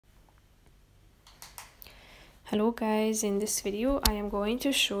Hello guys, in this video I am going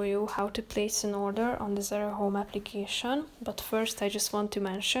to show you how to place an order on the Zara Home application. But first I just want to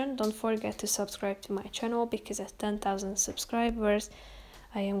mention, don't forget to subscribe to my channel, because at 10,000 subscribers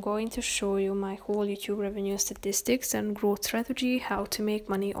I am going to show you my whole YouTube revenue statistics and growth strategy, how to make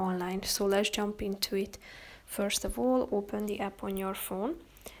money online. So let's jump into it. First of all, open the app on your phone.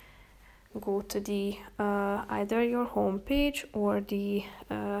 Go to the either your home page or the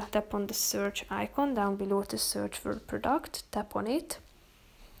tap on the search icon down below to search for product. Tap on it,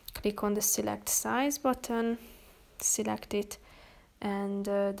 click on the select size button, select it, and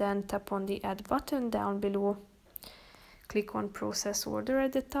then tap on the add button down below. Click on process order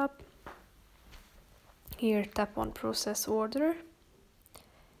at the top. Here tap on process order.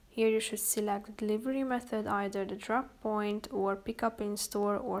 Here you should select the delivery method, either the drop point or pick up in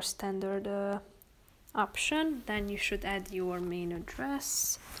store or standard option. Then you should add your main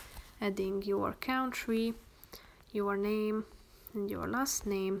address, adding your country, your name and your last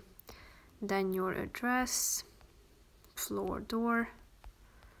name, then your address, floor door,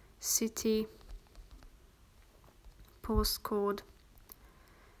 city, postcode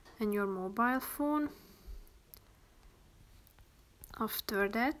and your mobile phone. After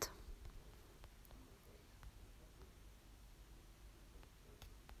that,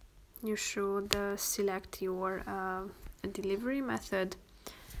 you should select your delivery method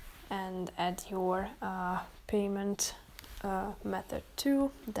and add your payment method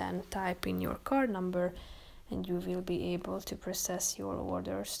too. Then type in your card number and you will be able to process your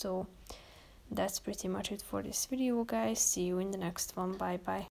order. So that's pretty much it for this video, guys. See you in the next one. Bye bye.